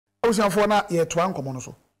abusuafo na ye toa nkomo no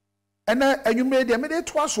so ena anwumre de me de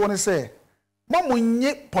toa so ne se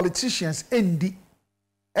mamunye politicians endi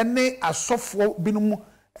ene asofo binum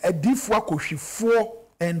adifo akohwifo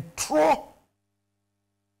entro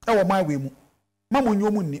ewo my we mu mamunye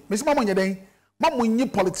omunni me se mamunye den mamunye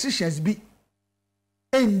politicians bi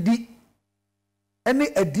endi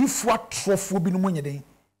ene adifo atrofo binum nye den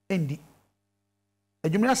endi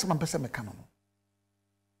adwumre asema mpese meka no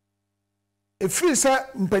efiri sa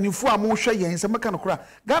mpanifo a mo hwe yen se meka no kora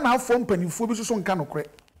Ghana afo mpanifo bi so nka no kore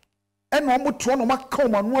ene omo to no maka o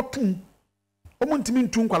manu atum omo ntimi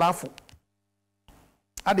ntu nkwala afo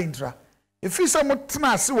adentra efiri sa mo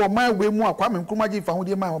tena ase wo man we mu akwa men kruma gi fa ho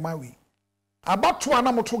de man wo man we abato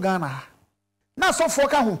ana mo to Ghana na sofo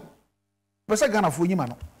ka ho pese Ghana fo nyima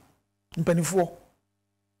no mpanifo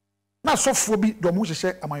na sofo bi do mo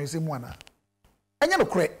hwehwe amayose mu ana enye no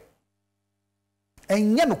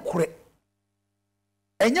kore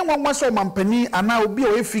enye nwanwa so mampani ana obi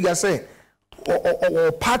o efiga say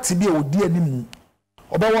o party bi o di animu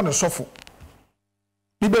obe won sofo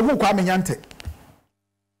bibehu kwa menyante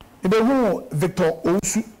bibehu Victor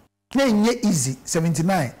Ousu na enye easy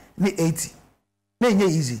 79 ni 80 na enye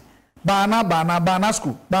easy bana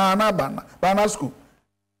school bana school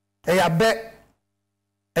ya be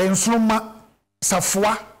ensuma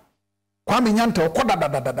safua kwa menyante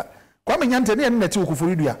okodadadada kwa menyante ne neti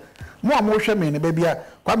okuforidua mo amwohwe me ne ba bia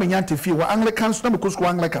kwa menyante fie wa Anglican na mekosko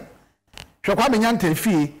Anglican hwe kwa menyante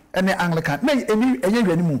fie ene Anglican na eni enye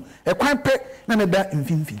hwani mu e kwan pe na ne da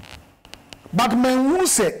mfimfin but men wu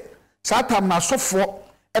se satam na sofo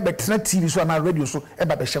e betena TV so na radio so e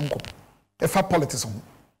ba be hyenko e fa politics ho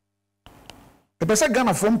e pese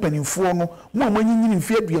Ghana fo mpanimfo no mo amanyinyi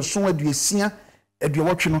mfie aduaso aduasia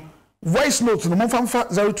aduawotwe no voice note no momfa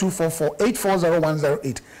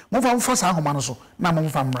 0244840108 momfa sa ahoma no so na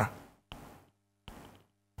momfa mra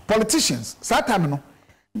politicians sa time no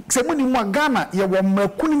se muni mu Ghana ye wo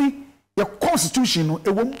makunimi ye constitution no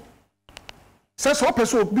ewom se so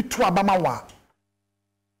person bi to abama wa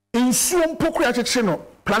ensuo mpokura akyeche no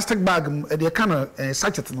plastic bag de kana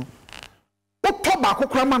sachet no o to ba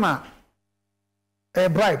kokura mana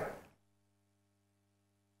bribe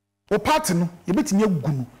o party no ye betimi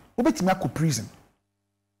agu no obetimi akọ prison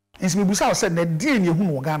ensimi busa o said na die ne hu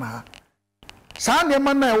no Ghana ha saa ne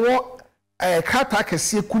ma na ewo krata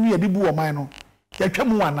kese kunu ya bibu o man no ya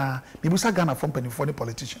twam wana bibusa Ghana from penny for the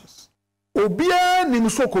politicians obia ni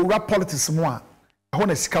so ko rap politics mu a ho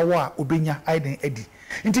na sika wo a obenya aiden edi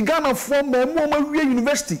nti Ghana from ma wie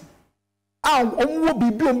university a omwo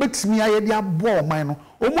bibi o betimi aye de abo o man no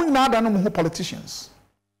omu nyina ada no ho politicians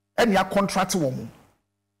ene ya contract wo mu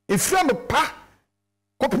efia me pa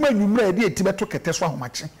kopema nwumra edi etibeto kete so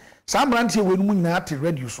ahomache saa mbrante we nu nyina ate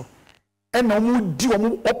radio so ena omu di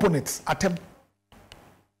omu opponents atem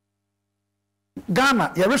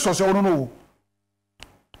Ghana your resource you no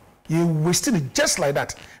you wasting it just like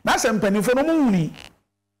that na say mpanifo no muni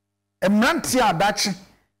emrante adache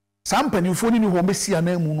saa mpanifo ni ho mesia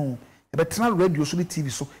na mu no e betena radio so ni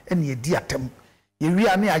TV so ena edi atem yewi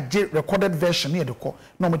ani age recorded version ne de ko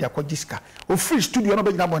na mo de akogyiska o free studio no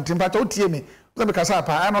be gina bontin pa o tie me so be kasa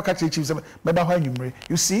pa I no catch chief say me ba ho anwumre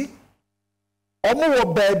you see omo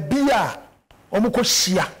wo ba bia omo ko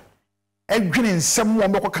hia adwene nsem wo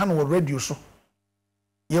mbeko ka no radio so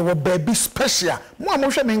ye wo ba bi special mo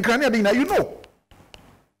amhwe me nkran na you know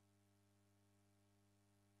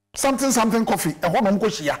something coffee e ho no mko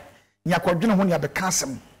hia nya kwadwene ho ne abeka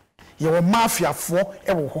asem ye wo mafia fo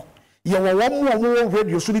e wo ho ye wo wo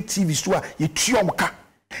radio so ni TV so a ye tuom ka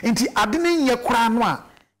enti ade ne nye kura no a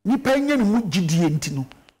nipa nya ne mu gidie enti no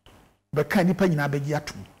be ka nipa nyina begi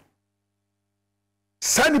atom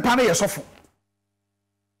sa nipa na ye sofo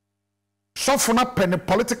na pen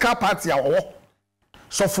political party a wo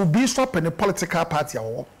sofo bi so pen political party a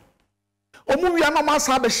wo omu wi na ma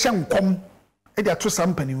sa be hye nkom e dia to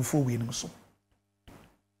sam panimfo wi nim so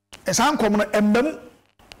e sa nkom no embam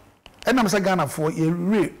enam sa Ghana fo ye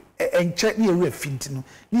re enche ne ye re finti no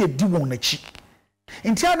ne ye di won na chi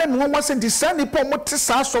nti ane no mo senti sani po mo te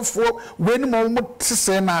sa sofo we ni mo te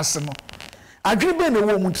se na ase no adwe be na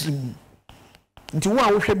wo mo tirim nti wo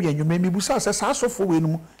a wo hwe bi anwuma mi busa se sa sofo we ni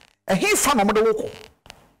mo ehi fa no mo de wo ko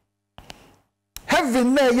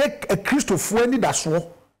heaven na ye Christofo ani da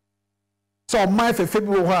so so my fefe bi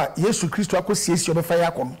wo ha Yesu Kristo akosiesie obefa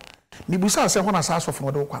ya kono mi busa se ho na sa sofo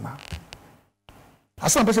no de wo kwana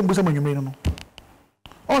asa pese busa manwuma no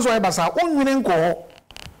onzo e basa onwine nko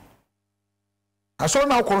aso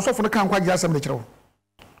na okoro sofo no kan kwa gya asem de kire wo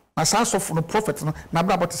na sa sofo no prophet no na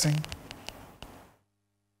bra botesen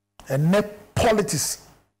politics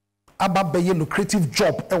aba be lucrative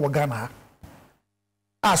job e wo Ghana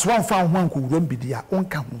as one found one could run be there on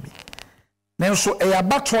can be. Now so a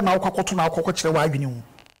battle now cocoa now cocoa waging.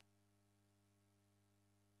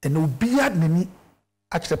 And no beard me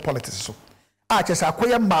actually politics so. I just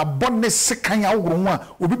acquire my bonnet second hour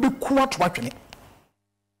will be quite watching it.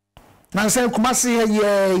 Now say Kumasi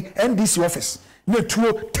ye NDC office. No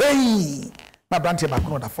two tay my branch back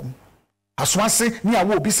no that form. As one say near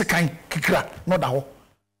will be second kikra, not that whole.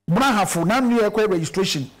 Bra for non new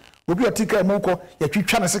registration. Will be a ticket moko, ya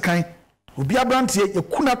trying to second. Will be a branch ye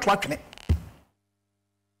kuna watching it.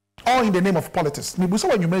 All in the name of politics. Me so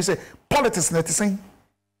when you may say politics net saying.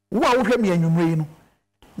 Wa wo hwɛ me anwumre no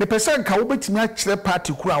me pese nka wo betimi a kyerɛ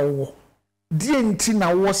party kura wo die nti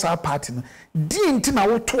na wo sa party no die nti na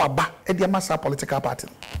wo to aba e de ma sa political party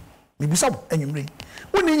no me bisa anwumre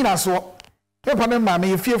wo ni nyina so e pa ne ma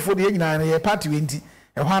me fiefo de nyina na ye party we nti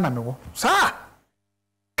e ho ana me wo sa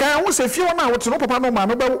kan wo se fie wo na wo te no papa no ma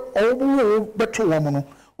no be wo beto wo mo no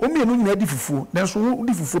o me no nyina di fufuo nanso wo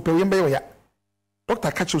di fufuo pe we mbe yo ya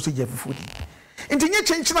Dr. Kacho se je fufuo di Inti nye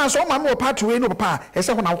chenchina so ma no party we no papa e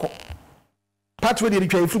se ho na wo party we dey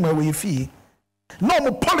twa ifru ma we fie no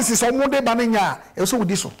mo policies o mo dey ba nya e so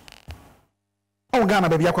wudi so o Ghana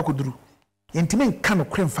ba bia kwakoduru yentime nka no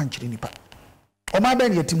kre mfa nkyere nipa o ma ba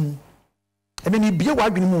ne yetimu ene ni bie wa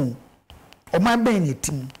adwene mu o ma ba ne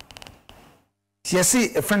yetimu tie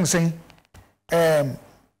se a friend saying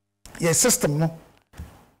your system no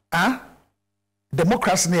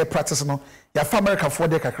democracy na practice no ya fa America for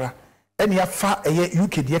de kakra eni afa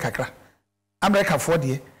UK die kakra America for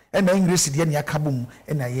die ena English die ne akabum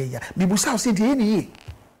ena ye ya bibusa se die ne ye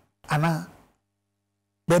ana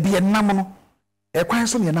baby enam no e kwan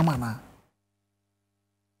so ne enam ana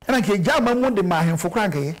ena ke jama mu de ma ahemfo kra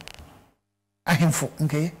nke ahemfo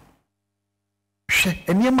nke hwe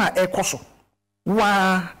enema e koso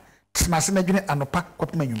wa tnase na dwene anopa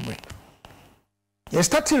kopema nwumre ye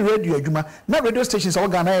started radio adwuma na radio stations all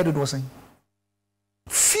Ghana head do saying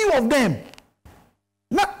few of them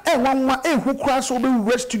na one who cross over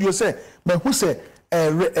the studio say but who say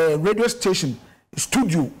radio station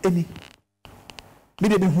studio any me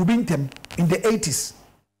dey who been them in the 80s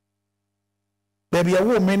baby a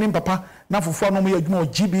woman papa na fofo no me adwuma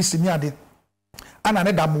GBC ni ade ana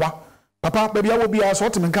ne damwa papa baby a wo bia so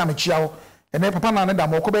otem nka me chia wo ene papa na ne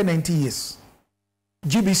damwa ko be 90 years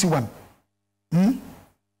GBC 1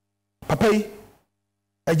 papa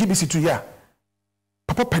GBC 2 ya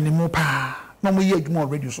papa panimu pa no mo ye adwuma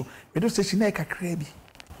radio so radio station na kakra bi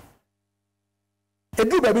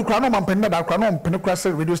edu ba bi kra no mampene da kra no mpene kra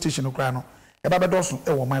se radio station kra no e ba bedoso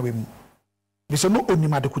e wo man we mu bi so no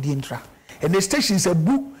onima de kodi ntra and the stations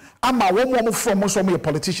abu ama wo mo from so mo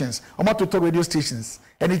politicians o ma toto radio stations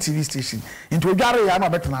any TV station into odware ya na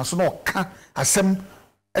betena so no ka asem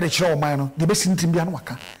e de kire wo man no de be sintim bia no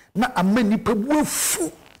waka na amani pa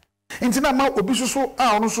buafu intina ma obi so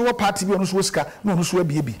a ono so party bi ono so sika na ono so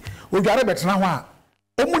abiebi odware betena ho a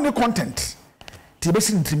omu ni content ti be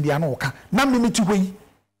sintim bia no waka na me ti hoi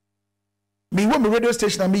me wo me radio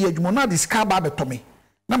station na me yadwumo na the sika ba betome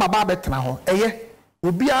na ma ba betena ho eye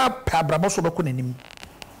obi a pa abrabo so beko nanim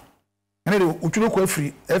ene de Otwinoko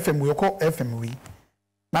afiri FM yoko FM wi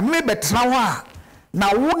na me betena ho a na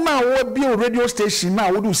wo na wo bi radio station na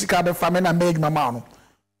wo du sika be fa me na me adwuma ma no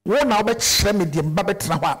wo na wo be kire me de mba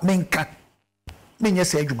betena ho a menka menye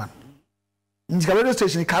se adwuma njika radio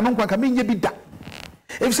station ka no kwanka menye bi da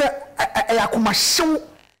if say ayakoma hyew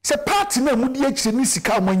se party na mu di akire ni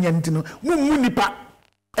sika mo nya ntino mu nipa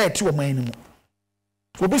ti wo man ni mu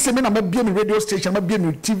obi se me na mabie me radio station mabie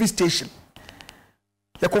me TV station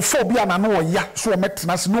yakofo bi ana no ya so o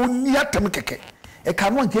metena se no ni atem keke e ka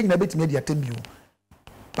no anke nyina betimi adi atem bi o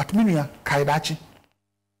but me nua kaidachi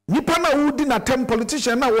nipa na wudi na tem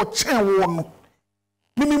politician na wo chen wo no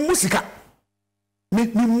mi musika mi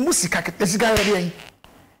musika ke sika yede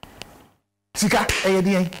sika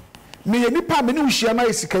yede me ye nipa me ni uhia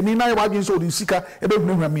na sika ni na ye wadwen so odi sika e be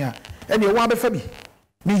hunu hwame a e ne wo abefa bi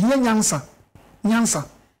me hia nyansa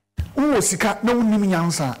wo sika na wo nim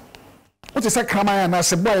nyansa wo te se krama ya na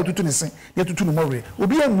se bo ya tutu ne se ya tutu no more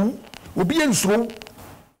obi anu obi ensuro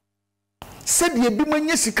said ye bi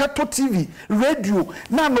manye sika to TV radio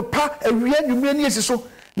na no pa awia nwumre ne esiso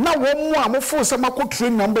na wo mo amofo se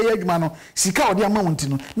makotrain na mba ye adwuma no sika odi ama wonti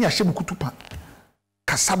no ne ahye mukutupa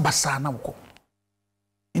kasabasa na woko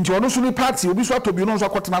nti ono so ni party obi so atobi no so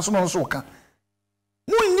akotena so no so ka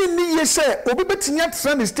munyi ni ye se obi betinya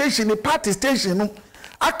train station ni party station no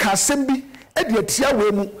aka asem edi atia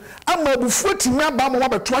we mu ama abufuo timi aba mo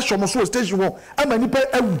wabeto ahwo so station wo ama nipa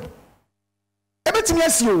awu ebetimi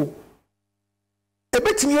asi o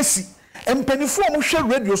ebetimi asi empanifo mo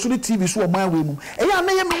hwe radio so ni TV so o man we mu eya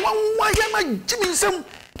na ye me wanwa ya na jimi nsem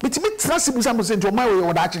bitimi trasibu sam se nto man we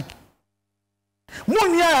wodachi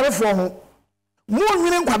munni ayarefo ho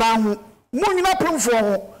munni nkwada ho munni apemfo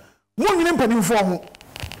ho munni mpanimfo ho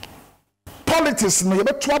politics no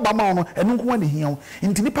yebeto abama no enu nko ne hia ho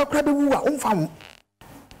nti nipa kra be wu a omfa ho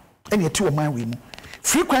ene eti wo man we mu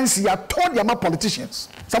frequency ya told your politicians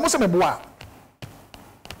some say meboa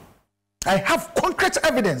I have concrete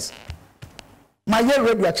evidence my year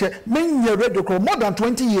radio chair men year radio more than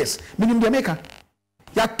 20 years minim de make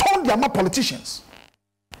ya told your politicians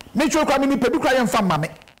make sure kwa me pebi kra ye mfa mame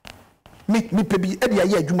me pebi e de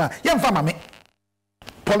ya adwuma ye mfa mame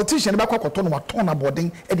politician ba kwakoto no waton na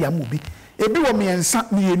boarding e de amobi ebi wo miensa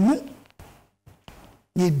mienu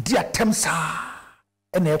ye di atem saa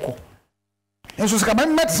e na ekọ enso sika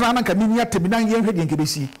man metra na ka minia tebinan ye hwede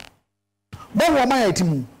nkebesi bo wo man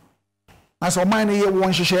atimu aso man ne ye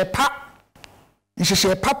won hwehwe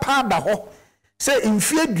pa da ho say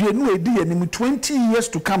mfie duenu edi ye nim 20 years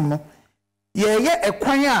to come no ye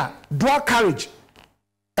ekwan a dual carriage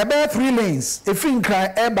ebe 3 lanes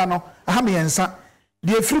efinkran eba no aha miensa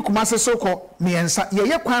de efiri kumase soko miensa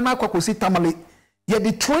ye kwan na akwakosi tamale ye de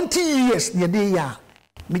 20 years ye de ya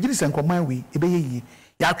mejiri senkoman we ebe ye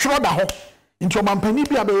ya tworo da ho nti o mampani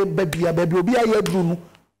bia be obi aye duru no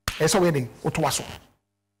ese we den otowa so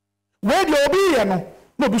we de obi ye no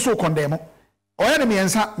no bi so condemn oya ne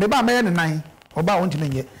miensa me ba me ne nan oba won timi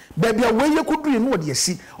nye ba bia we ye koduru no de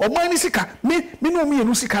asi o man ni sika me no mi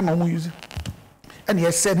enu sika na o use ene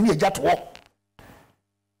ye said ne jato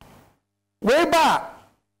we ba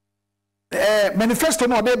manifesto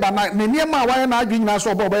no de ba na niema wa na adwi nyina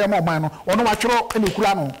so oba ye ma oman no ono wa tworo ene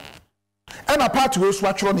kura no ena part we so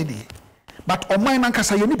wa tworo ne de but oman nan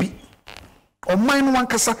kasa ye ni bi oman no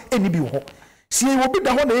wankasa eni bi ho sie wo bi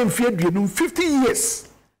da ho na ye mfie aduenu 50 years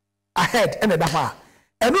ahead ene da ha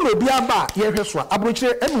eno no bi aba ye hwe so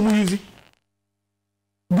abrochire enu mu yizi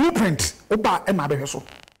blueprint oba e ma be hwe so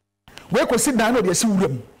we ko sit down no de si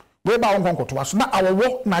wuram we ba won konkoto so na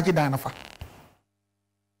awowo na age dan na fa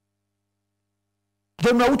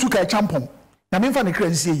dem wutu ka champon na me mfa ne kra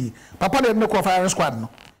nsie yi papa de me ko fire squad no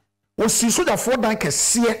o si soja for dan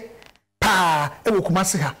kese pa e wo kuma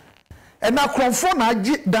se ha e na kronfo na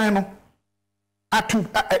age dan no atu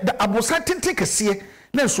abosa tenten kese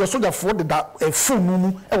na so soja for de da phone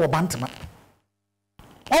mu e wo bantema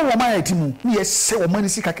on wo man atimu ni ye se wo man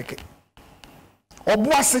sika keke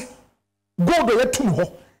oboase gold ye tum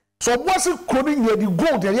ho so oboase kroni nye di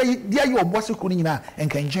gold ye dia ye oboase kroni nyina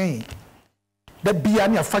enkanjen da bia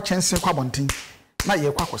ni afa chense kwa bontin na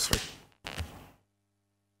ye kwa kosre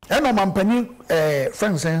eno mampani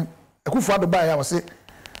friends ekufu ado ba ya wose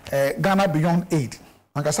Ghana beyond aid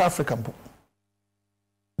ankasa Africa mpo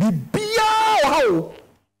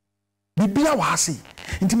bibia wa hase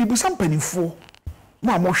nti mibusa mpanifo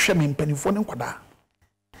mo amohwe me mpanifo ne nkwada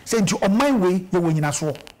se nti oman we ye wonyina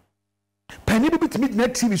so pani bi bitimi na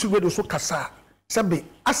TV so radio so kasa sebe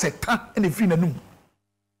aseta ene fi nanum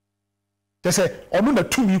se onu na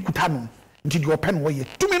tumi kuta no nti de open wo ye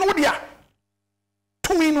tumi no dia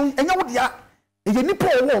tumi no enya wo dia ye nipa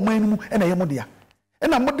wo oman no mu ena ye mo dia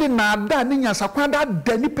ena mo de na ada ne nya sakwada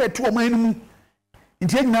da nipa tu oman no mu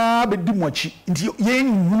nti enya be di mochi nti ye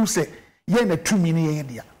nhu se ye na tumi ne ye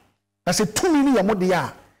dia na se tumi ne ye mo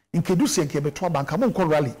dia nkedu se nke be to banka mo nko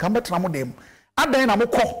rally kan betra mo dem adan na mo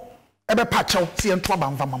kɔ ebe pa chew se ento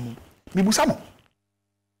banfa mamu bibusa mo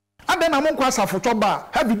adan na mo nko asafo choba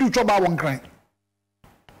have do choba won kran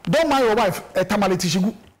don't marry your wife tamaleti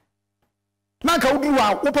shigu nanka wudi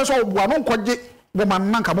wa wo pese wo no nkoje wo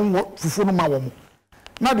man nanka mo fufu no ma wo mo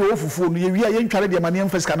na de wo fufu no ye wi a ye ntware de ma ne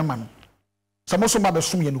mfasika no ma no samoso ba be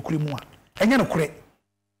som ye no kure mu a enye no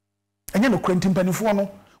kure ntimpanifo no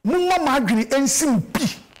mumma ma adwene ensim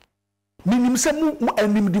bi minim se mu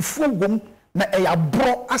animdifo gom na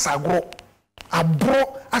eyabro asagro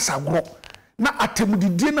na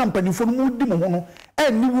atemudidie na mpanifo no mu di mo ho no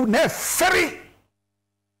eniwu na efere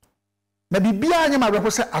na bibia anya ma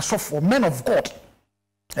reho se asofo men of God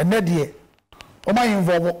ene de o ma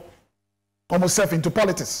involve himself into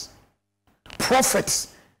politics prophets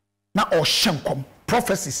na o shenkom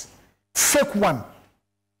prophecies fake one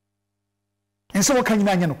ense wo kan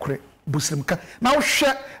nyina anya no kore busrimka na wo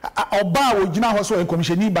hwe oba wo gina ho so en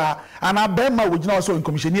commissioni ba ana ba ma wo gina ho so en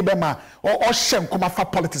commissioni ba ma o shenkom afa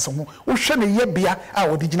politics ho wo hwe ne ye bia a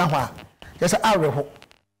wo di gina ho a yes areho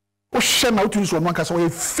wo hwe na wo tun so no anka so wo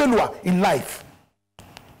failure in life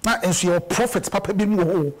na enso your prophet papa bi mu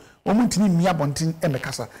ho o muntini mia bontin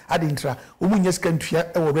emekasa adintra o munye skantua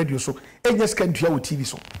e wo radio so enye skantua wo TV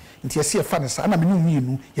so nti ese e fa ne sa na me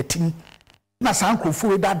nunu yetim na san krofo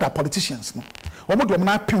we dada politicians no o mo do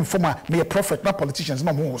na pin form a me prophet na politicians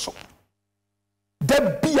na mo so da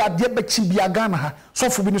bia de bechi bia Ghana ha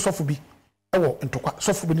sofo bi ni sofo bi ewo ntokwa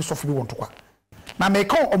sofo bi ni sofo bi wo ntokwa na me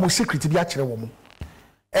ka omo secret bi a kire wo mo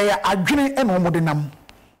eya adwene e na omo de nam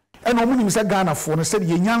e na omo nim se Ghana fo no se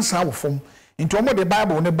ye nyansa wo fom nti omo de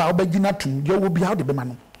Bible ne ba obagina tum de wo bi how de be ma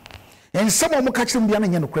no en some omo ka kire bia na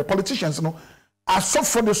nye no kure politicians no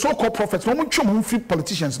asofo the so called prophets no mo twom free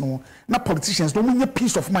politicians no na politicians no mo nye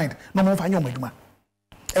peace of mind no mo fa nye omaduma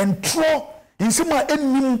and tro insima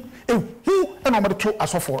enim ehu e no mo de to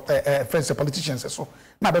asofo friends politicians so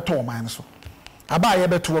na be to o man so aba ye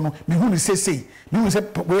beto no me hu ni sesei me hu se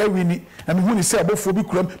we wini na me hu ni se abofo bi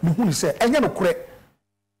kuram me hu ni se enye no kure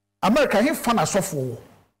America he fa na sofo wo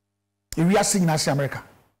ewi asing na se America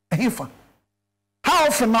he fa how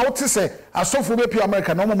often now to say asofo be pe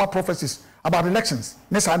America no more prophecies about elections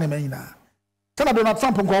ne sa na man na tena Donald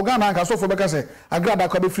Trump ko Ghana ka asofo be ka say agrada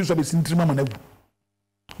ka be free so be sintrima ma na gu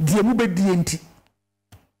die mu be die enti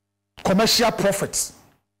commercial prophets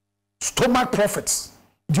stomach prophets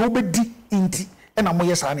die obedi enti ena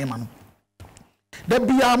moye sa na ma no da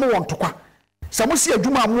bia mo won tokwa sa mo si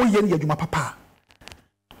adwuma mo ye ne adwuma papa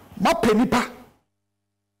ma penipa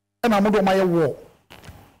ena mo do ma ye war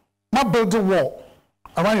ma build a wall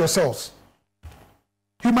around yourselves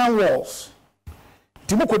human walls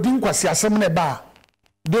timoko din kwasi asem na ba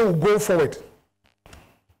they will go forward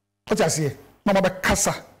what you say no ma be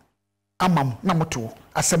kasa amam na moto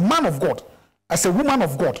as a man of God as a woman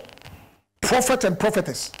of God prophet and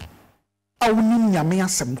prophetess awunim nyame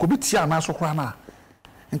asem ko bitia na so kra na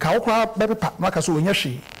nka wo kra bepepa na ka so onya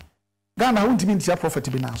hwe Ghana ho ntimi ntia prophet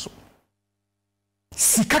bi na so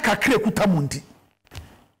sika kakra kuta mundi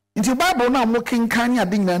nti Bible na mo kinkan ya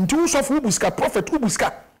din na nti wo sofo ubuska prophet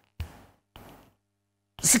ubuska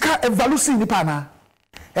sika evaluation ni pa na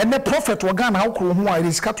ene prophet wo Ghana wo kro ho a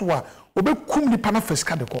risika to a obekum ni pa na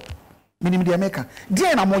fasika de ko minim de America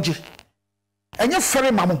die na moje enye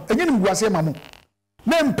fere mamo enye ni nguase mamo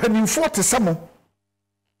na mpanimfo te samo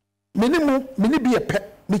meni bi epe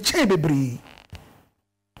me chen bebre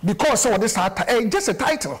because what this just a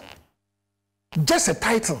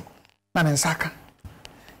title na nsaka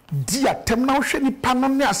dia tem na hwe ni pa no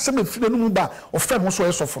ne asem afire no mu ba ofe ho so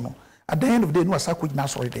esofo no at the end of the day no asako gina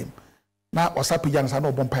sorry dem na osapo gina sa na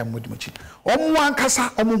obompa mu dimachi omu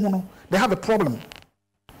ankasa omu hu no they have a problem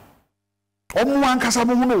omu ankasa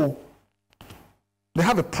mu hu no they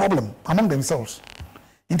have a problem among themselves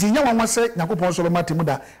inti nya wanwa se yakopon so matemu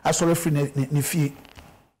da asore free ne fie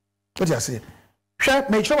what you say hwe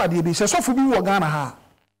me chwa de bi se sofo bi wo Ghana ha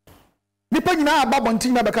nipa nyina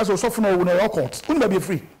ababontin na beka so sofo no wo na court unu ba bi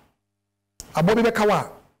free abobi beka wa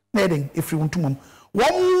na eden efri wontumam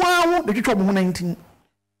wonwa de twitwa mo 19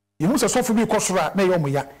 yehu se sofo bi kosora na ye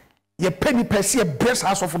omoya ye pani pese ye bless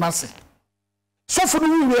asofo na se sofo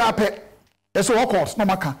no wi ape eso court na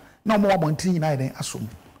maka na mo abontin nyina eden asom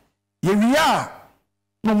ye wia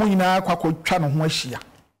no mo nyina kwakotwa no ho ahia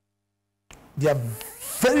they are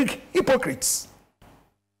very hypocrites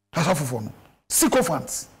asofo no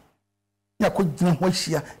sycophants ya ko gina ho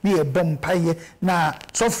ahia na ye bom paye na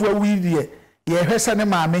sofo awi de ye hwese ne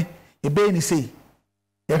maame e be ni sei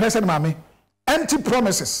ye hwese ne maame empty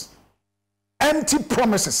promises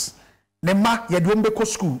ne ma ye de ombe ko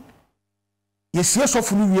school ye sie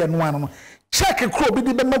sofo no wi eno ano check kro bi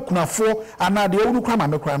de be makunafo ana de owunu kra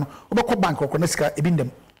maame kra no obekọ bank ko na sika ebi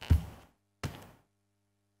ndem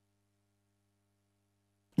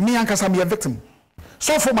me ankasa me victim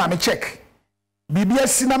sofo maame check bibia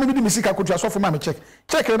sina me di misika kotua sofo maame check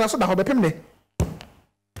na so da ho bepem ne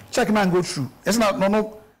check na go through yes na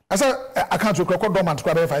no asa account record dormant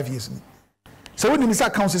kwa 5 years ni so when you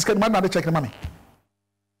account is man na check na mame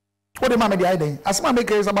what the mame dey hide asma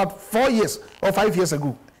make is about 4 years or 5 years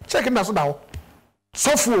ago check na so da ho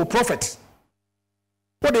sofo prophet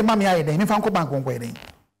what the mame hide ni fan ko bank won ko hide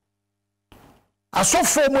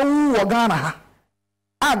asofo mo wo Ghana ha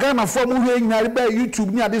Ghana for mu hwe nyare ba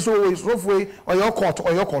YouTube ni ade so we sofo oyo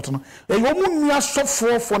court no e yo mu nua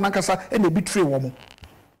sofo fo nankasa e na betray wo mu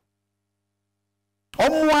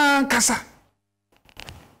omwa nkasa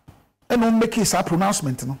e no make sa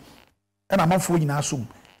pronouncement no e na manfo nyina asom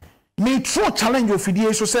me true challenge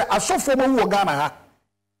ofidie so say asofo mo wo Ghana ha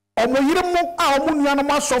omoyire mu a omu nua no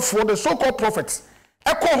asofo the so called prophets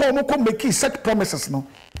e ko ho mo ko make set promises no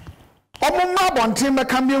Omuma bontin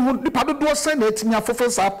meka me hu nipa dodo se na etimi afofo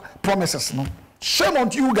sa promises no shame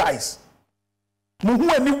on you guys mo hu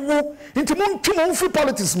ani wu nti mo ntwi mo free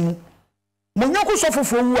politics mu mo nyako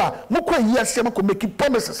sofofo wu a mo kwa yi ase mo ko make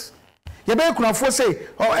promises ye be kunafo say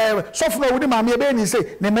sofo no wudi maame ye be ni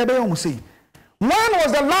say ne mebe yo mo say when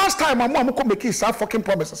was the last time mo ko make sa fucking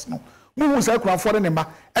promises no mo hu say kunafo de ne ma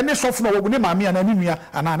ene sofo no wo ni maame ana ni nua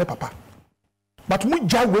ana ne papa but mu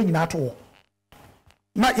gya we nyina to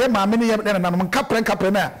na ye maame ne ye na no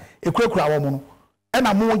kapre na ekurakura wo mu no e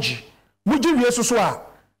na moji muji wie so a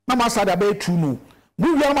na masada be true no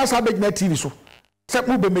mu wie masada be na TV so se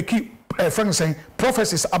mu be make friends saying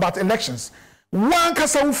prophecies about elections one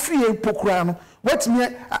kasa wo fie pokura no what me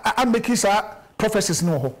I make sa prophecies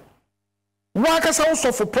no ho one kasa wo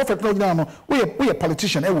so for prophet no gina no we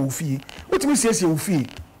politician e wo fie what me say wo fie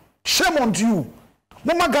shame on you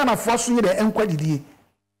mama Ghana fo so ye de enkwadidie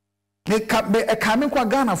me ka me kwa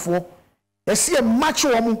Ghana fo e se e match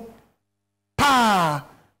wo mu pa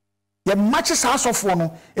ye match sa asofo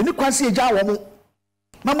no eni kwanse e gya wo mu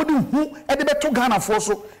na mo de hu e de beto Ghana fo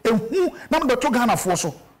so ehu na mo beto Ghana fo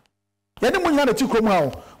so ye de mo nya na tikrom ha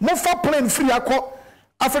o mo fa plane free akọ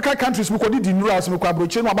African countries mo ko di nura so mo ko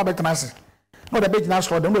abroche no aba betena ase no de be gina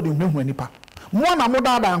so de no de hu anipa mo na mo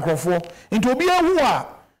da nkrofo nti obi ehu a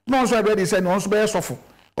no so ready say no so be sofo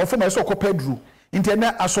ofo ma so ko pedru nti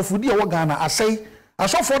na asofo di e wo Ghana asai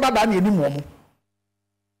asofo da na eni mo mo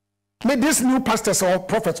may this new pastors or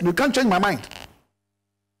prophets, you can't change my mind.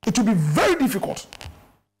 It will be very difficult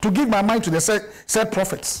to give my mind to the said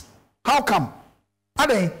prophets. How come?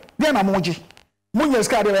 Ade, they na moji. Munye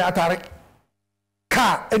ska de atare.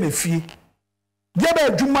 Ka enefi. Dia ba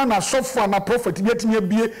adwuma na sofo na prophet bietime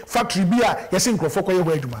bie factory bia yesi nkrofo koye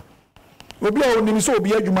ho adwuma. Obi a onimi so obi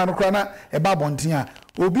adwuma no kra na e ba bonten a,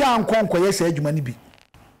 obi a nkonko yesi adwuma ni bi.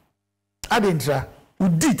 Ade ntra,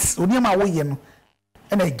 udit, oniema wo ye no.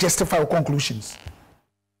 And I justify conclusions.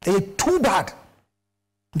 Too bad.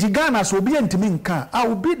 The Ghana's will be intimate. I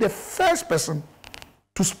will be the first person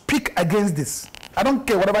to speak against this. I don't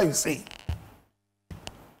care whatever you say.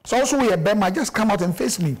 So also we Bema just come out and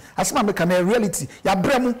face me. As my make a reality. Ya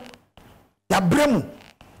bremu.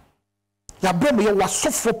 You was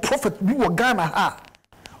so for prophet. We were Ghana ha.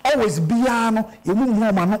 Always be ano. You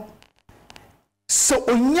mano. So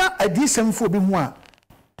onya a decent for be more.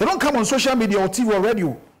 They don't come on social media or TV or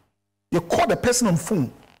radio. You call the person on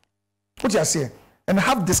phone. What you say? And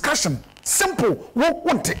have discussion. Simple.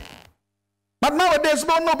 Won't it? But nowadays,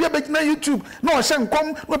 no be a big YouTube. No, I shan't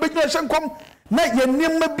come. No big no shan't come. Na your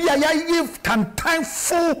name may be a yive can time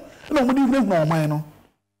full. No, we don't know mine.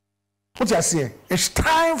 What you say? It's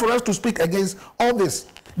time for us to speak against all this.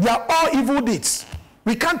 They are all evil deeds.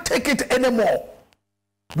 We can't take it anymore.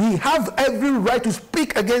 We have every right to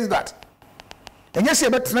speak against that. And yes, you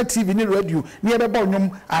better not TV ni radio, near the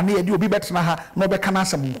bonum, and near you be better na ha, no be can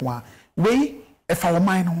some one. We, if our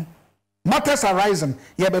mind matters are rising,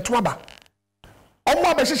 ye betwaba.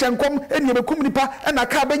 Oma beshishan come, and you become nipa, and a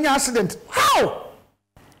car benya accident. How?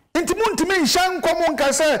 Intimun to me, shan come on,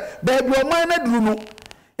 can say, baby, your mind at Bruno.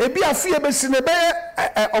 A be a fear bessin a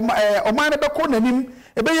bear, or mine a bacon and him,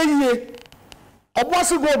 a bear ye. A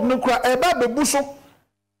was a god no cry, a baby busso.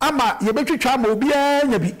 Ama, ye betray charm will be a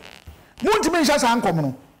yabi. Won't mention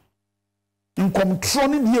uncommon. In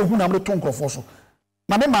controlling the who I'm the tongue of also.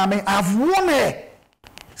 Madame, I've won her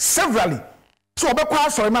severally. So I be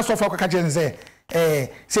sorry, my sofa catching say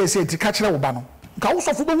to catch the Obano. Cause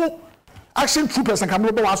of the action troopers and come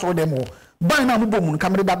over us or them all. By now, woman,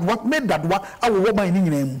 come that what made that one I will walk my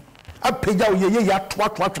name. I pay out ye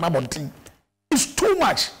twat about thing. It's too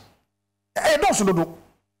much. I don't do.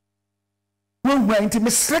 When we're into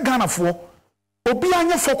Miss Ghana for Obi on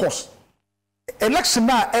your focus. Election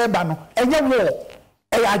na eba no enye war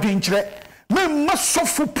e adwenkyere me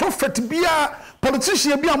masofu prophet bia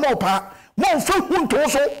politician bia mo pa mo fa hunto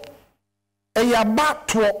so e ya ba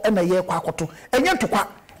to e na ye kwa akoto enye ntokwa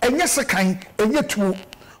enye sekan enye tuo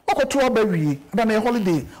okoto aba wie aba na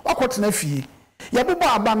holiday okoto na fie ya bebo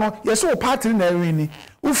aba no ye so party na eri ni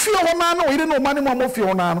ufie ho na no ire no mane mo fie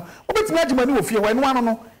ho na no obetima agima ni ofie ho no ano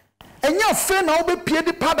no enye afe na obepie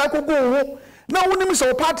di pada kogo ho na wonim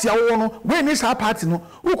so party a wo no we ni sa party no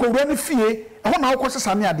wo ko wura ni fie e ho na wo ko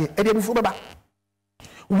sesa ne ade e de bifo beba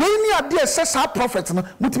we ni ade sesa prophet no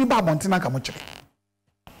mutimi ba abonte na ka mo kire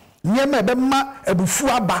nyema e be ma abufu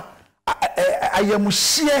aba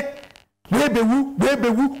ayamuhie webewu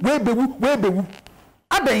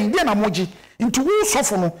adan de na moji nti wo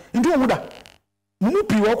sofo no nti wo da mu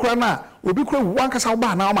pi wo kura na obi kura wo ankasa wo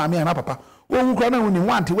ba na wo maame na papa wo kura na wo ni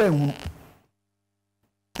wante wa hu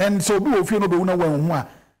and so be ofie no be una wa hu a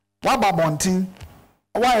wa ba bontin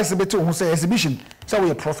why exhibit who say exhibition so we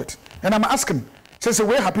a prophet and I'm asking say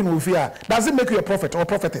we happy no ofie a does it make you a prophet or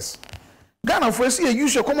prophetess Ghana for see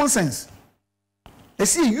use your common sense.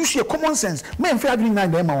 See use your common sense. Men fair doing na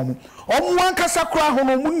dem ma omo ankasa kra ho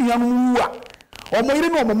no mu nua no wu a omo ire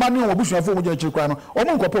no omo ma ne omo busuafo mo jira kra no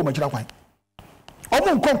omo nkopo omo kira kwan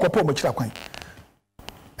omo nkopo omo kira kwan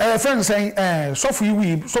friend saying sofu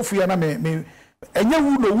yi sofu ya na me enye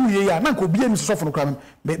wu no wu ye ya na nko bia mi sofo no kra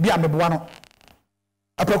bia meboa no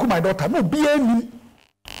apreku my daughter no bia ni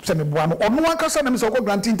se meboa no ono ankasa na me se ko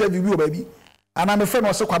grant interview bi o ba bi ana me fe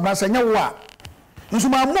no se kwabra se nye wo a nso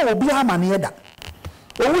ma mo obi ha ma ne da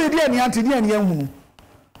owu ye dia ni anti dia ni ehunu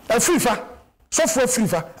afrifa sofo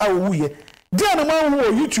afrifa a owu ye dia na ma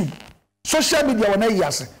wo YouTube social media wona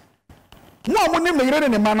yase mo ne me yire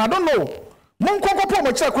ne man I don't know mon kokko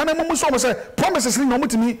mo kire kwana mo so mo say promises ni no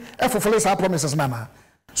mutimi efofole sa promises na na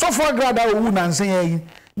so for grada owu na nsen yi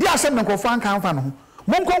di asem na nkofo anka anfa no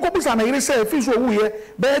mon kokko bisa na yire say fi so owu ye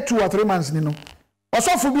be 2 or 3 months ni no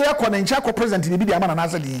osofo bi ekọ na ncha ko president ni bi di ama na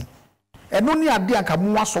ase di eno ni ade anka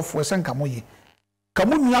mo asofo ese nka mo ye ka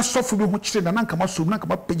mo ni asofo bi ho kire na nka ma so na nka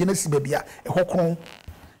ma pege na si ba bia ehokron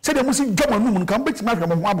se de mo si dwama nu mu nka mo betima hwe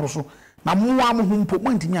mo ho abroso na mo am ho mpo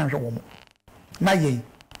mo ntimi anhwe wo mo na ye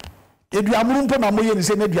edu amuru mpo na mo ye ni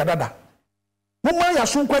se na dua dada mo ma ya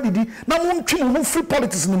so kwa didi na mo ntwi mo free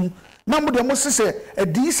politics ni mu na mo de mo sese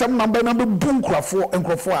edi sem number na be bu nkrofo a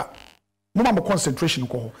mo ma mo concentration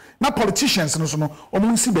ko na politicians no so no o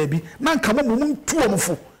mo nsi ba bi na nka mo ntu o mo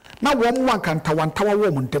fo na wo mo wanka ntawantawa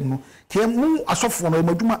wo mo ntem no ke mo asofo no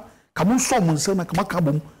maduma ka mo so mo nsem na ka maka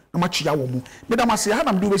bom na ma chia wo mo me da ma se ha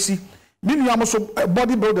na mde wesi bi nua mo so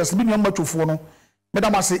body builders bi nua matwofo no me da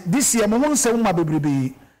ma se this year mo nsem ma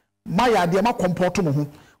bebrebe ma ya de ma comport mo ho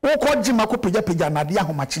wo ko gi ma ko pegya na de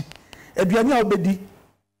ahomache aduane a obedi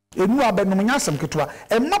enu abenom nya asem ketwa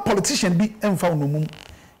e ma politician bi emfa wo no mum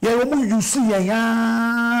ye wo mu yusi yan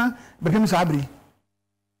ya bepem sa abri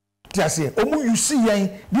ti ase o mu yusi yan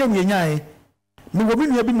de anya yan me wo bi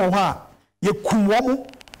nua bi mo ho a ye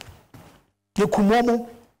kumwo mo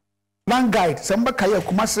land guide semba kaye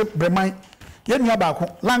kumase breman ye nua ba ko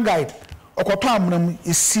land guide okoto amnam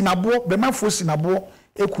esinabo bremanfo sinabo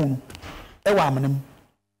ekunu ewa amnam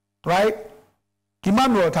right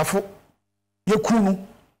Emmanuel Tafo ye kunu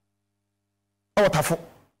o Tafo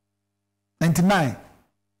 99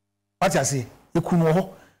 what you say ye kunu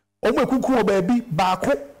ho o mo ekuku o ba bi ba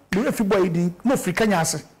ko le refi boy din no Africa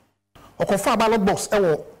nyase okofa ballot box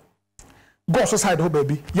ewo boss side ho ba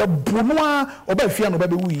bi ye bunu a o ba fia no ba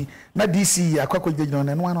be wi na DC akwakọ gejino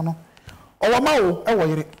na no ano o wa ma o ewo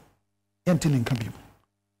yire yentini nka bi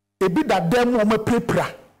ebi da dem o ma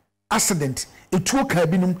prepra accident etuo ka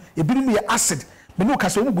binum ebinum ye acid me no ka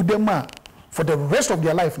so mu gudem a for the rest of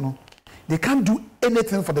their life no they can't do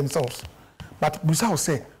anything for themselves but busa will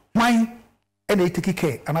say why and they take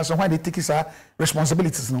care and as why they take his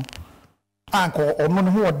responsibilities no anko ono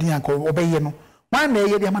no ho odin anko obeye no why na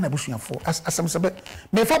ye de ma na busuafo asem sebe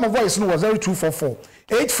me form of voice no was 0244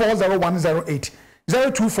 840108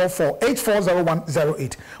 0244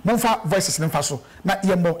 840108 monfa voices nimfa so na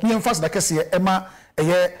yembo yemfa so da kese ema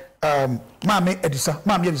eye maame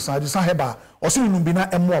edusa heba oso numbi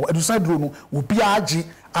na emo edusa duro no obi agi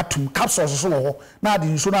atum capsules so wo na ade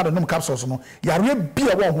nso na ade nom capsules no yare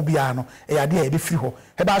bia wo ho bia no e yade e be free ho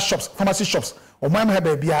heba shops pharmacy shops o man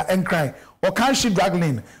heba bia enkran o kan shi drug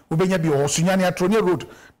lane obenya bi o sunyane atronie road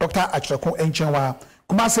Dr. Achireko enchenwa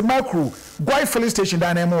Kumasi Macro Gwai filling station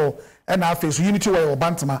dynamo and afa so unity way o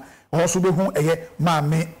bantama o so be hu eye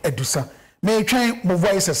maame edusa me twen mo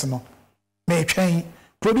voices no me twen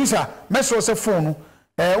producer meso se phone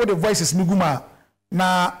all the voices ni guma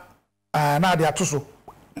na na de atoso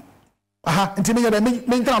aha nti me ya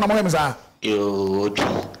me nka na mo hem za yo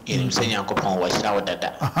yin senya kopon wa shawo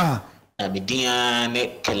dada aha na bidia ne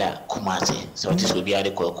kala Kumasi so ti so bia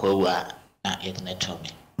de kwa na yet na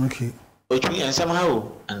tome okay ochi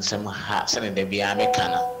ansam ha sene de bia me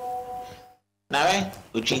kana na we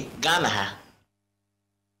ochi Ghana ha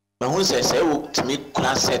ma hu se wo timi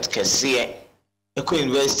class set kese Eko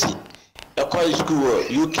University, Eko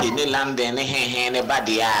School, UK, ne London, ne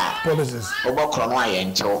Badia. Policies. Obokro no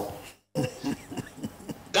ayencho.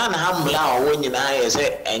 Ghana hambla o woni na ye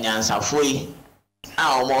se enyansafo yi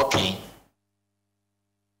a omo kan.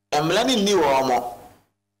 Emla ni wo omo.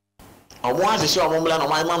 Omo asese omo mla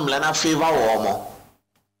no mla na favor wo omo.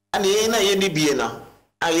 Ana ye na ye ni bie na.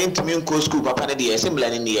 A ye ntimi nko school papa ne de ye se mla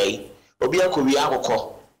ni ye. Obi akowi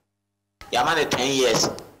akokọ. Ya ma ne 10 years.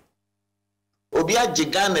 Obi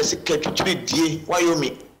Ghana se katwitwe die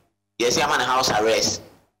wayomi yesi ama na house arrest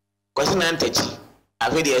kwesi na ntachi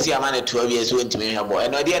afedi yesi ama na 12 years wontimi hwebo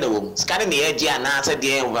eno de na wom skane ne ye gia na ase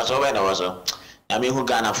de en so be na woso na me hu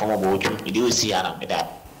Ghana fo mo bo otu ide osi ara me da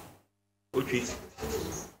otwi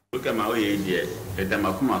oka ma oye die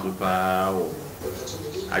edama kuma so pa wo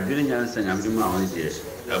adwene nyansa nyamde mu a won die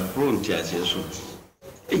abro nti ase so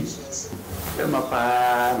edama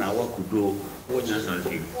pa na wakudo wo nyansa na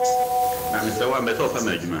ti na me se wa me so fa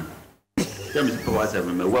ma adwuma ya me se pa wa se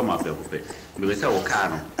me wa ma pe ko pe me se wo ka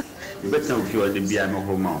no bet no few of the beer no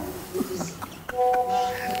home.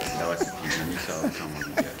 That was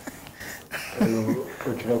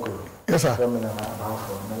Otwinoko. Yes, sir.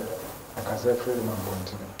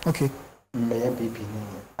 Okay. My MPP,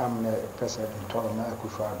 I'm the president of Toloma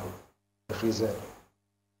Akufado. The freezer.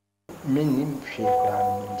 Many shape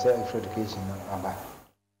and self education about.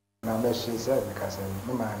 Now, Messi said, because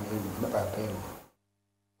I'm never pay.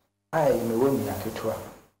 I am a woman at Kitua.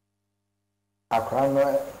 I can't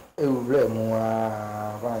know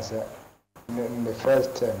once in the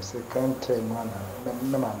first term, second term, one,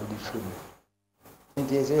 no man will be free.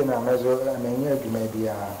 It is in a measure, I mean, maybe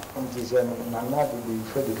it is not the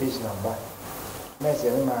education about. Messi,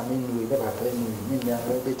 I mean, we never pay me, a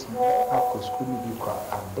little bit after school,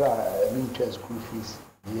 a interest school fees.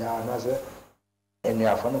 Yeah, another, and you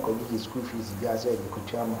have found a school fees, you guys said you could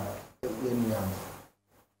tell me when you are.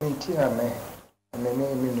 Intina, and then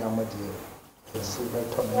me, I'm a dear. See by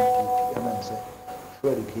Tom and say, for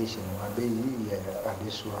education, my baby, at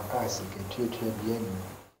this one, I see a tutor being.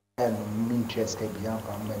 And interested beyond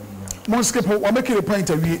Moscow, I'll make you a point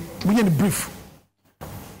of we need a brief.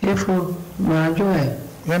 If my joy,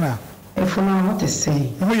 Yana, if you know what to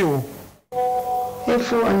say, who you?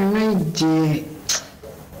 If you are ready,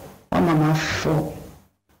 I'm a mouthful.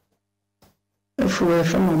 If you were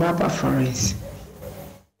from a map for us,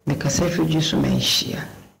 because if you just mention,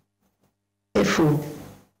 if you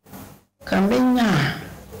can be now,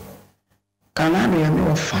 can I be a new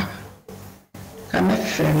offer? I'm a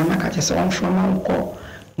friend, I'm a catch on from Uncle,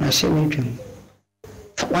 my shelly dream.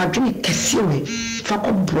 For I drink Cassio, for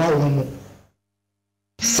a brown.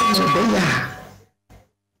 Send a bear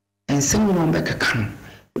and send me on back a can.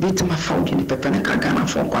 Beat my fountain, the Pepenica Ghana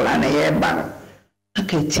for Colana air bar. I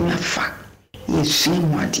can't see my fat. Yes, see,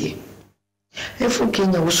 my dear. If you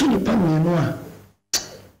can, you will soon upon me more.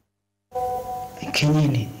 I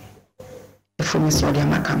can't. If you miss all the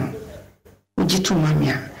Macam, would you to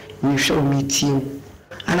Mamma? You show me you,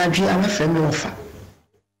 and I dream a friend offer.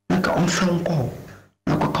 Like on phone call,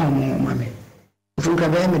 like a common mammy. If you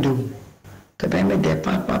grab me do, grab me there,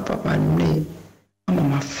 papa, nay.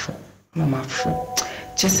 I'm a fool.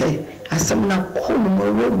 Just say, as someone call me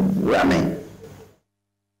ramming.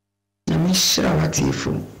 I'm sure what you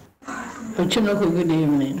fool. Otwinoko, good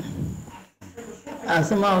evening.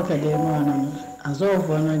 As a mark at the morning, as all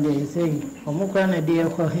for no day say, Omukana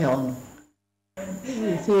dear for hell.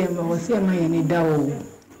 See, I was saying, my any doubt.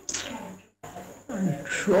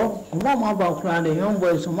 Sure, Mamma about crying, the young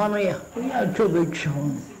boys, Mamma, we are trouble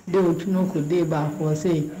shown. They would know could they back or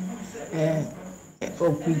say,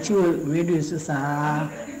 of which you reduces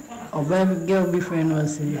or baby girl befriend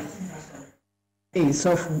was a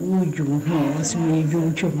soft wood you know, was me,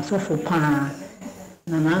 you chum, soft for pan.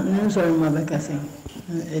 No, sorry, my back, I say.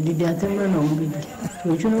 Did I tell me no?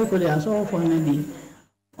 Which you know could I saw for an idea.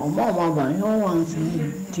 Ọmọ ba yo wan se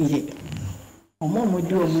die ọmọ mo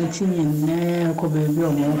di ọmọ tinye na ko bebi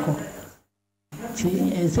ọmọ ko ti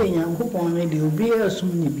ense Nyankopon na de obi asum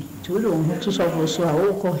ni bi ti o le ohun to so so a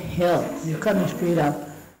o ko hell you come straight up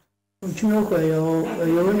Otwinoko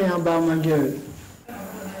yo ni aba major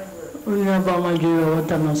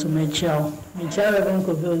wata no so me chao ben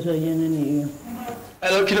ko be so yen ni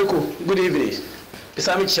hello Otwinoko, good evening.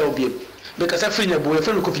 Besame chao bi because I free na boy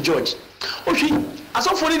friend Kofi George oshi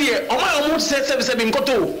asofo ni de omo se bi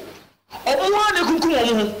nkoto omo na kunkum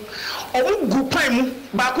omo gu pan mu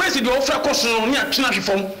ba ko esi de ofra koso ni atwena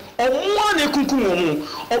hwefom omo na kunkum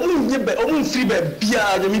omo nye be omo free be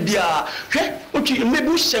bia nyami bia hwe ochi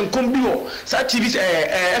mebu hyenkom bi wo sa TV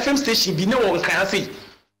FM station bi na won kan ase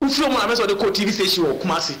ufio mo na me so de ko TV station wo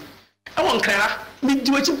Kumasi e won kan ha mi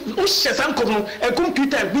di wachi o hye sankom no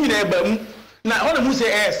computer bi na e ba mu na ona mu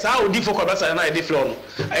say sa odi for kwabasa na e de floor no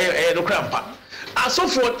no krampa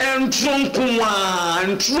asofo entronkoa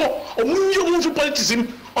entro omunyo mu politician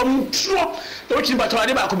ontro o chi bato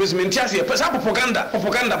ade ba ko basement ase pesa propaganda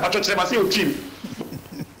bato chere ba say o chi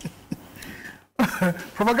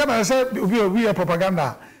Propaganda say we are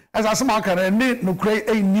propaganda as asema kan ni no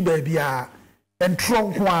krai ni ba bia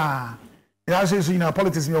entronkoa ya say so in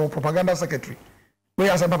politics me propaganda secretary we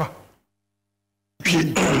as papa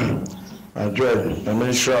Adre, the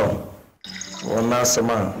minister, one master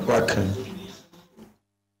man, working.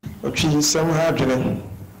 Okay, some hardware.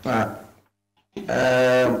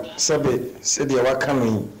 Sabe, said the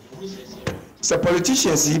Wakami. So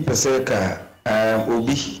politicians, he perseka,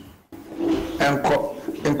 Obi, and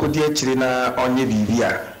could dear Chilina on your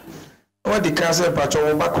Vivia. What the castle patch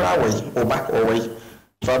over back or back away.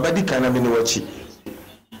 For body can have been watching.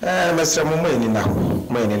 Mr. Mummy in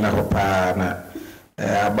a hope.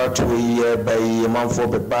 abatu yi ba yi manfo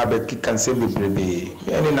be ba be kika nsem bebrebe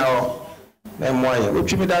yani na o na mo aye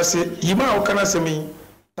otwi mi da se yima o kana semi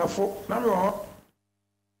tafo na me ho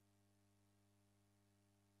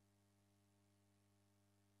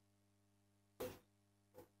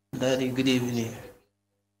Daddy, good evening.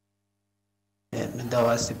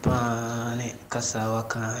 Medawasi pane kasawa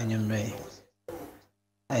ka nyumre.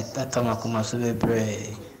 I tata makuma so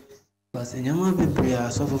bebre. But nyama bebre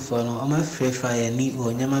aso fofo no ama frefa ya ni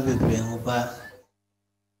o nyama bebre ho ba.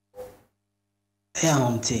 Aya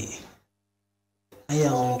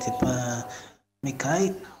homte pa me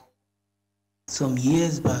kai some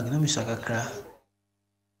years back na me shakakra.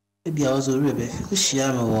 Maybe I was already who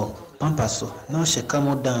share me wo pampa so. Now she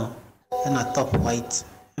come down and a top white.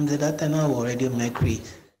 I'm the that time I already mercury.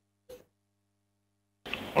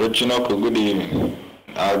 Otwinoko, good evening.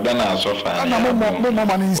 I've been a sofa.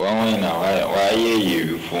 Why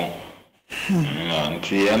you for?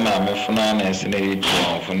 Auntie, I'm a fun as an age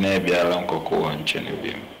for Nebia Lancoco and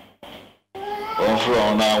Chenibim. All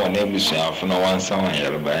for now, when every for no one someone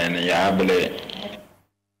yellow by any yabble.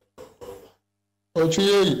 Good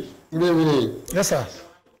evening. Yes, sir.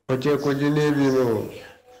 What you could you leave you?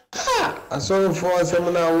 I saw for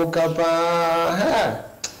some now woke up.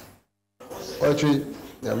 Ochi,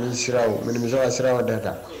 I mean, Shroud, Minimum Shroud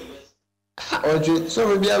data. Ochi, so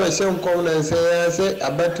maybe I have a same comment and say, I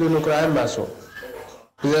bet you no crime muscle.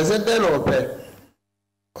 Is I said then or pet?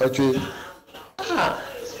 Ochi,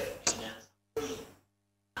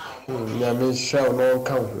 I mean, shall no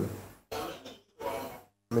count.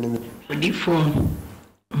 Odi phone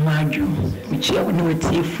maju uchi abone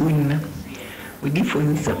wetie phone na odi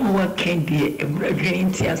phone se mo wa kan die ebradwe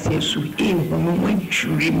nti ase so ho mo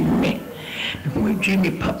adwuri me mo adwuri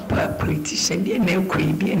me papa politician die na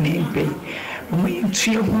ekoi bi na ebe mo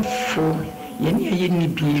yentue ho fo ye ne ye ni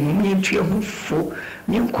bi mo yentue ho fo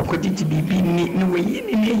me nkokodi bibi ni no we ye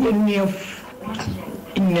ne ye ni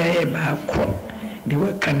ina e ba ko de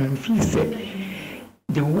wa kan fi se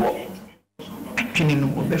de wo atwene no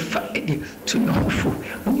obefa de to no hofo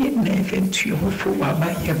mo ye na event yo hofo wa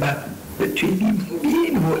ba ye ba between bi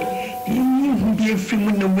no ni bi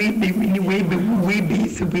film no we be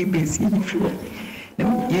se we be si fi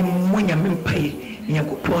na ye mo nya me pai nya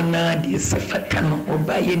ko na de se fata no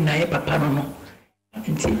oba ye na ye papa no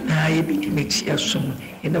nti na ye bi me chi asom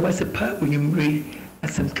ye na was pa onimre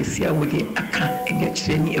asam kesia wo de aka e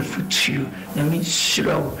kire ni afutuo na me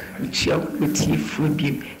shiraw chia wetie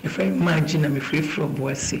fobiem e fa imagine me free from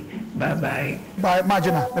boase bye bye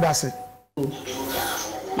imagine me da say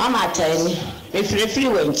mama tani me free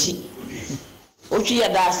wanchi otwi ya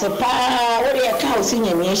da se pa wo de ka o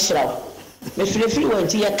sinya me shiraw me free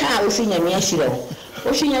wanchi ya ka o sinya me shiraw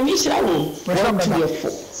o sinya me shiraw wo ti fo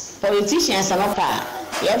politicians na pa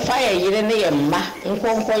ya fa ya yire ne ya mma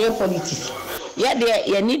nkonko ye politics ya de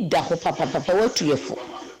ya ni da ho papa watu yefo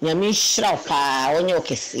nyame hira pa onye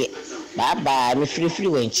okese baba me free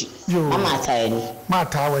wanchi mama atani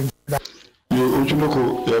mata wanchi yo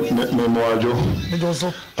Otwinoko me moajo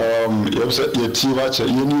so ye tiva che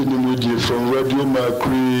ye ni from Radio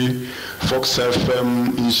Mercury, Fox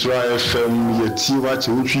FM, Israel FM ye tiva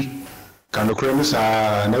che utwi kanokre me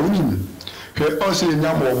sa na wunim he o se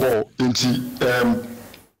nyamo bo nti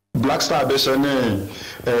Black Star besone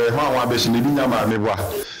ho besone bi nyama me bwa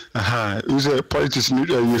use politics ni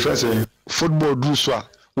you first football do so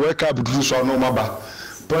World Cup do so no maba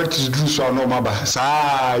politics do so no maba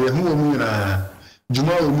saa ye hu mu na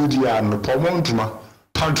juma mu dia no pomontuma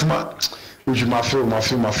pantuma ujuma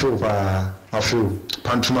feel pa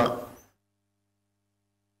pantuma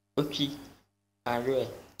okay are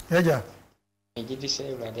eja ejidi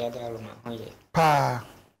se urade adalo ma hoye pa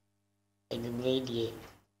emimre die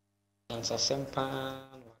ansa sempa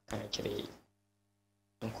no kan kire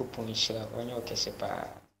nkopon shira onye okese pa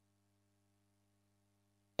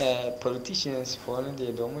politicians for no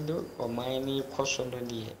de domodo o mine koso no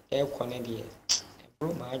de e kone de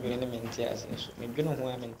bro ma adwene ne mente ase so me dwene ho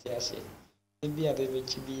a mente ase e bia de be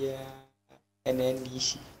chibia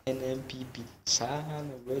NNDC NNPP sa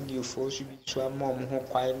no radio force bi so amom ho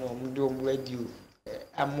kwai no mdo radio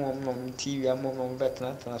amom no TV amom no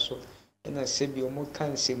betna so na sebi omo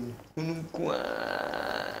kansem kununku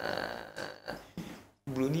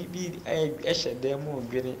bruni bi ehye dem o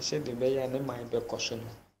dwene se de be ya ne man be koso no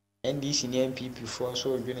NDC ne NPP for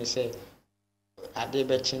so dwene se ade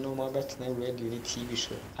be chi no ma betna radio ne TV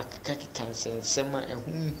so akaka kitansen sema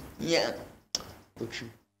ehun ya ochu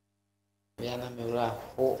ya na me ra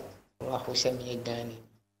ho se mi gani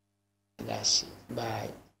dashi bye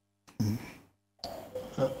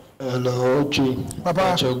Hello, Ochi.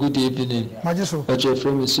 Papa. Good evening. Majiso. Ochi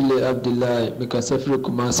from Sule Abdullahi. Because every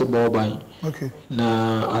Kumasi Bobai. Okay.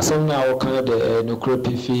 Na asam na wakana de no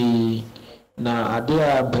kropifi na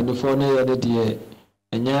adia penifone yene die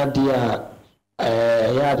enya dia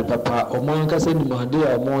ya de papa omo nkase ni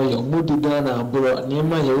madia omo ye mudi Ghana aburo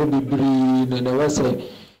niema ye wo bibiri na wase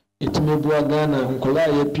etime bua Ghana nkola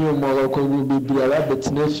ye pio mo ko bibiri ala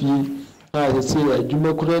betina fi a se ya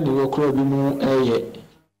dwuma kura ni wo kura bi mu eye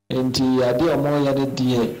enti ade omo ye de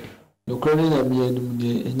die no kura ni na mi enum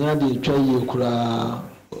ni enya de twa ye kura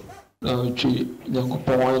Ochi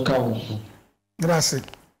Yankopon ka ho. Gracias.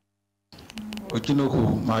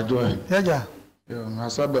 Otwinoko my joy. Yaja. Yo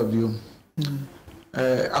asaba bio.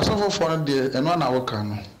 Asofo no de eno na woka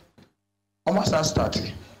no. Omo sa start.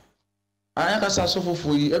 Anya ka sa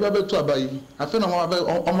asofo yi ebe betu abayi. Afi no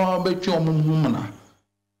omo betwe omo humuna.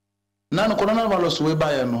 Na no corona virus we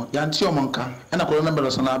baye no yanti omo nka. Na corona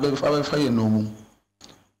virus na abe fa ye no mu.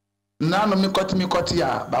 Na no mi koti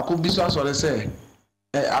ya ba ko biso asore se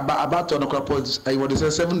about on the crop I would say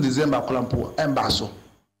 7 December Kulampo and Basso.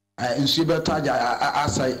 In Shibertaja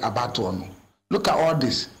asai about on. Look at all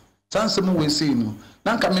this. Sansamu we see no.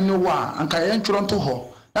 Nanka minu wa and Kayan Toronto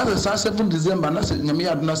ho. That's a 7 December Nasi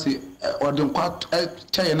Namia Nasi or the quat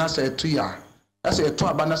Chayana say 2 year. That's a 2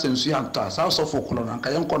 abanas and Sianta, South of Okolon and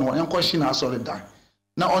Kayan Kon and question are solid die.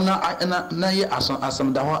 Now on na ye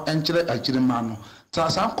asam dawa enchile achirimano.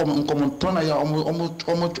 Sasa common tona ya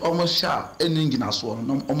almost sha ending in aso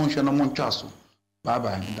no omo na montwaso bye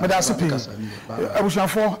bye medase pe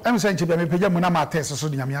abushafo em se nche be me pagya mu na ma test so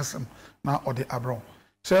nyame asem na ode abro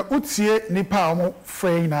se utie nipa omo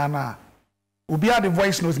free na obi a the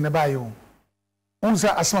voice note ne ba yo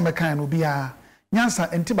unsa asema me kan no obi a nyansa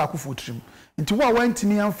enti ba ko fotrim enti wo a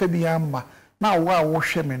wantimi amfa bi amma na wo a wo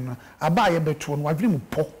hwe me no aba ye beto no wadwene mu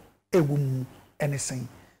po ewu mu enesen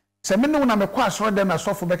se me no na me kwa asoro dem na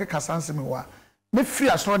sofo be keka sanse me wa me free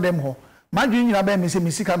asoro dem ho madwe nyina be me se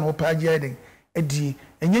misika no pa agye den edi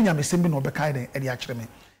enyenya me sembi no be kai den edi a kire me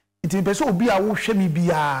nti pese obi a wo hwe me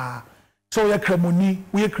bia so ye kramoni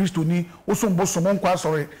wo ye kristoni wo so mboso mo nkwa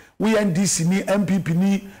asore wo ye NDC ni MPP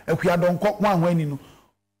ni akuadonko mo ahwani no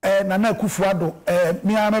nana akufuado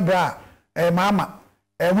mi amebra mama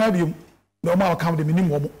ho abiem no ma account de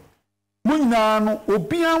minim wo mo nyina no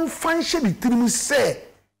obi amfa nhye bitirim se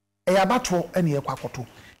abato ene ekwakoto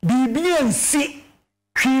bibia nsi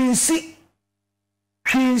twinsi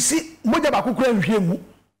moja ba kokura nhwemu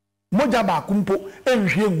moja ba kumpo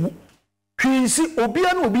nhwemu twinsi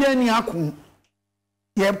obia na obia ni akon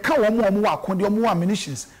ye ka wo mo akon de mo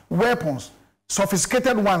ammunitions weapons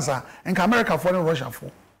sophisticated ones in America for and Russia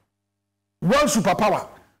for world superpower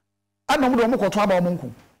anom do mo koto aba mo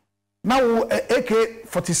nku na wo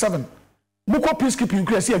AK-47 muko peacekeeping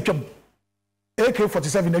kresi atwam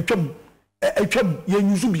AK-47 atwam ye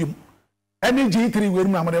nyusu biem ene G3 weru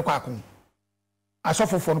na mo de kwa akon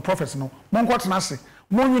asofo for the prophets no mo nkot na se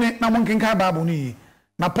mo nwene na mo nkenka bible ni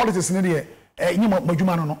na politics ne de nyimo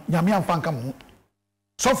madwuma no nyame amfa nka mo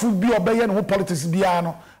sofo bi obeye no politics bia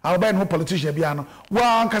no obeye no politician bia no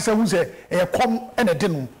wa nkasa hu se kom ene de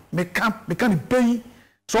no meka ni pei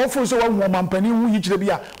so ofo se wa wo mampani hu yi kire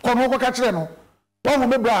bia kono ko ka kire no wa ho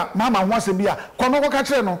bebra mama ho asem bia kono ko ka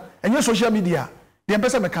kire no enye social media de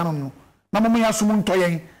mpese meka no na mo ya sum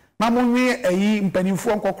ntoyen na mo nwe ayi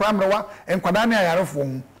mpanimfo nkokora mrewa enkwada ne ayarefo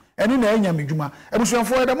hu eni na enya medwuma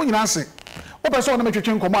ebusuafo eda mo nyina ase wo pese ona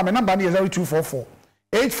metwetwe nkomo a me number na 0244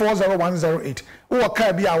 840108 wo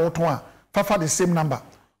ka bia wo ton a fafa the same number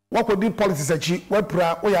wo ko di politics achi wo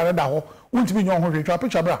pra wo yare da ho untimi nyo ho hwetwa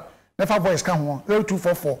picture bra never voice ka ho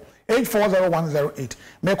 0244 840108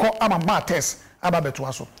 me ko ama ma test aba beto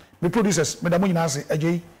aso me producers me da mo nyina ase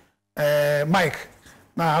agye Mike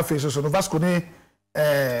na afeso so no Vasco ne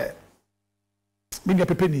minya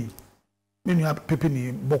pepeni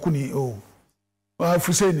bokuni o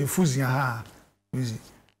fuse ni fuzia ha easy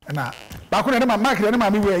na ba ko ne ma mark ne ma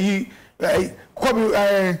mi we yi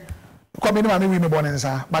komi ne ma mi wi me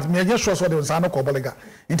bonensa but me je so de nsa no ko bolega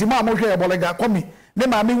nti ma mo hwe bolega komi ne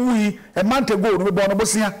ma mi wi e mante go no me bo no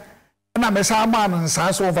bosia na me sa ma no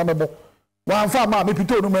nsa so fa me bo wa fa ma me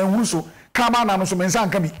pito no ma hu so kama na no so me nsa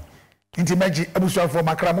nka mi nti meji abusuafo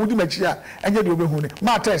makra mo di machi a enye de obehu ne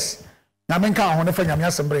mates na menka ho ne fa nyame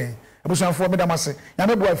asembre abusuafo me damase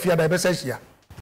nyame bo afia da be sa hia